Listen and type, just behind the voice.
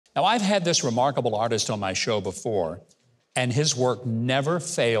Now, I've had this remarkable artist on my show before, and his work never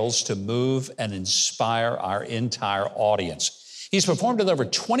fails to move and inspire our entire audience. He's performed in over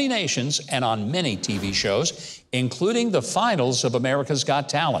 20 nations and on many TV shows, including the finals of America's Got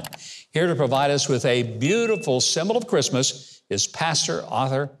Talent. Here to provide us with a beautiful symbol of Christmas is pastor,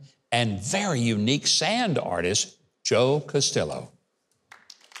 author, and very unique sand artist, Joe Castillo.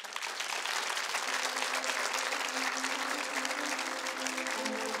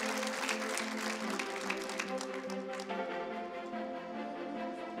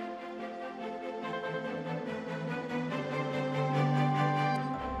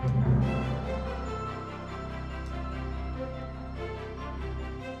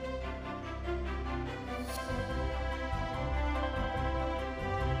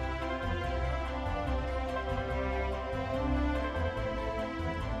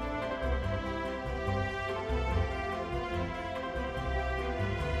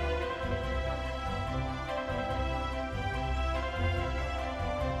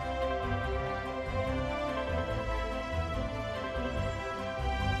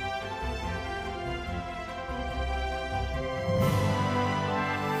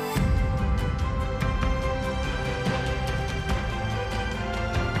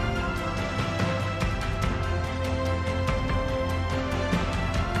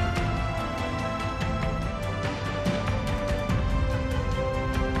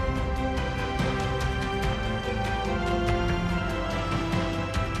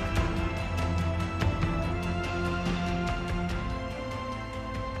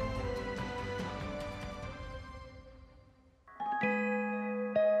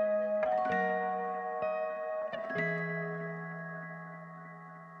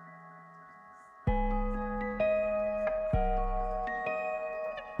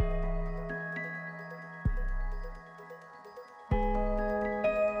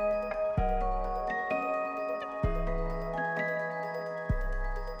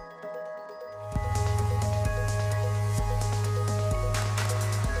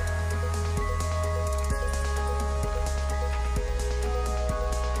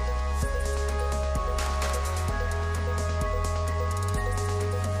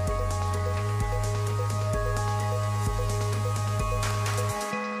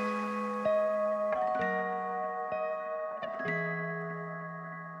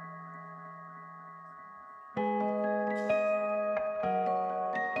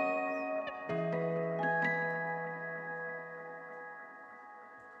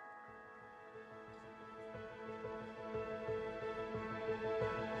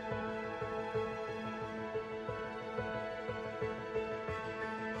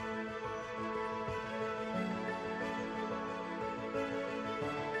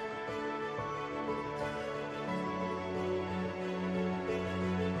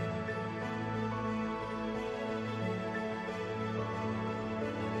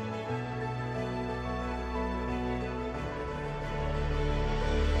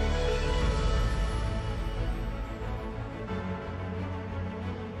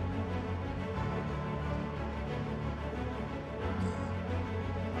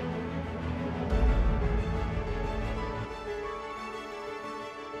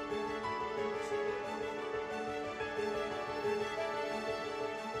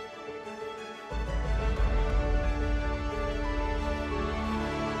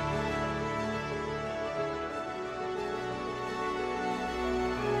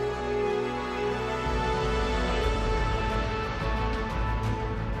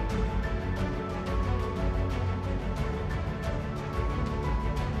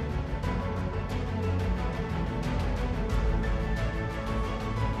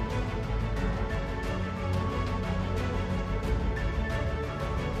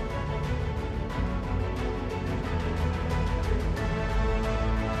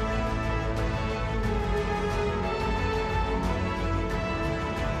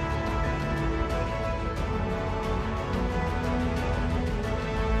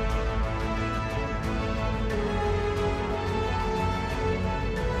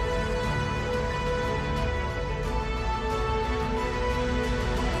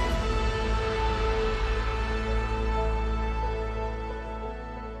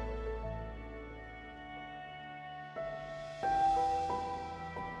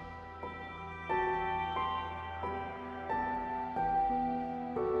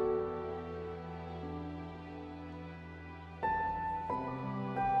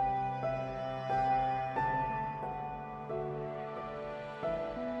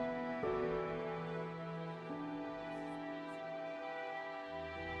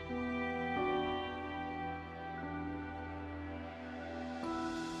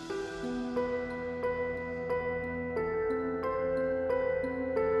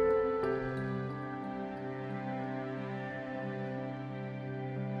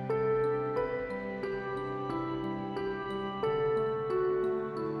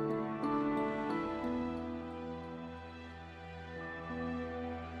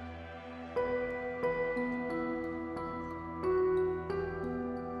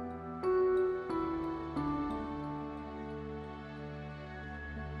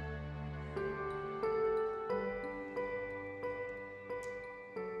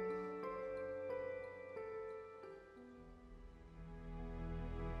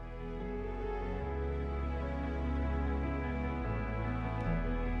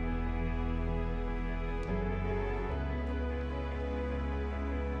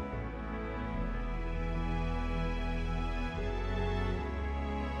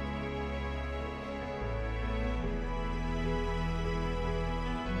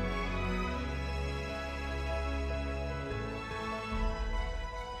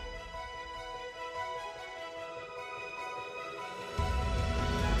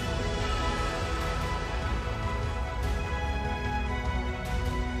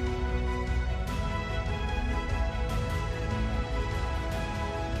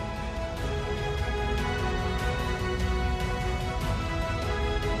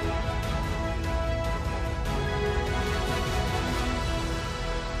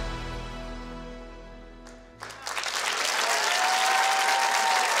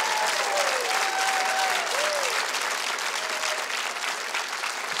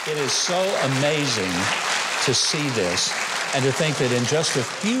 is so amazing to see this and to think that in just a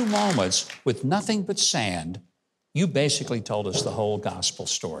few moments, with nothing but sand, you basically told us the whole gospel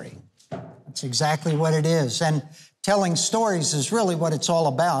story. That's exactly what it is. And telling stories is really what it's all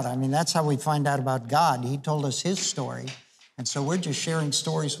about. I mean, that's how we find out about God. He told us his story. And so we're just sharing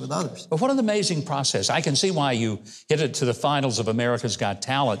stories with others. But what an amazing process. I can see why you hit it to the finals of America's Got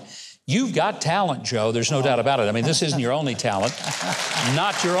Talent. You've got talent, Joe. There's no doubt about it. I mean, this isn't your only talent,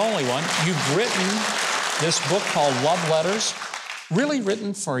 not your only one. You've written this book called Love Letters, really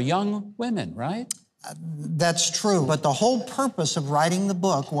written for young women, right? That's true. But the whole purpose of writing the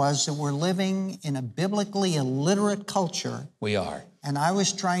book was that we're living in a biblically illiterate culture. We are. And I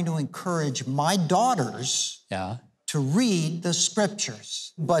was trying to encourage my daughters to read the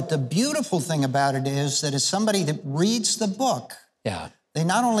scriptures. But the beautiful thing about it is that as somebody that reads the book, they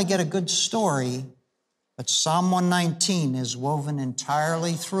not only get a good story, but Psalm 119 is woven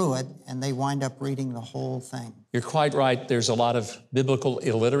entirely through it, and they wind up reading the whole thing. You're quite right. There's a lot of biblical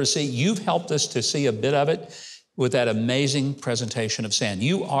illiteracy. You've helped us to see a bit of it with that amazing presentation of sand.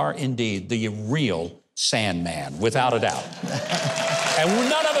 You are indeed the real Sandman, without a doubt. And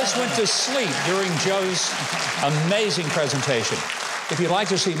none of us went to sleep during Joe's amazing presentation. If you'd like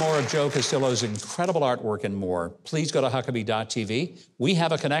to see more of Joe Castillo's incredible artwork and more, please go to Huckabee.tv. We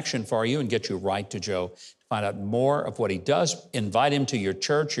have a connection for you and get you right to Joe to find out more of what he does. Invite him to your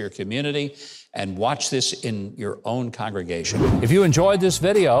church, your community, and watch this in your own congregation. If you enjoyed this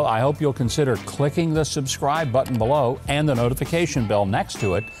video, I hope you'll consider clicking the subscribe button below and the notification bell next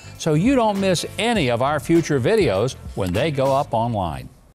to it so you don't miss any of our future videos when they go up online.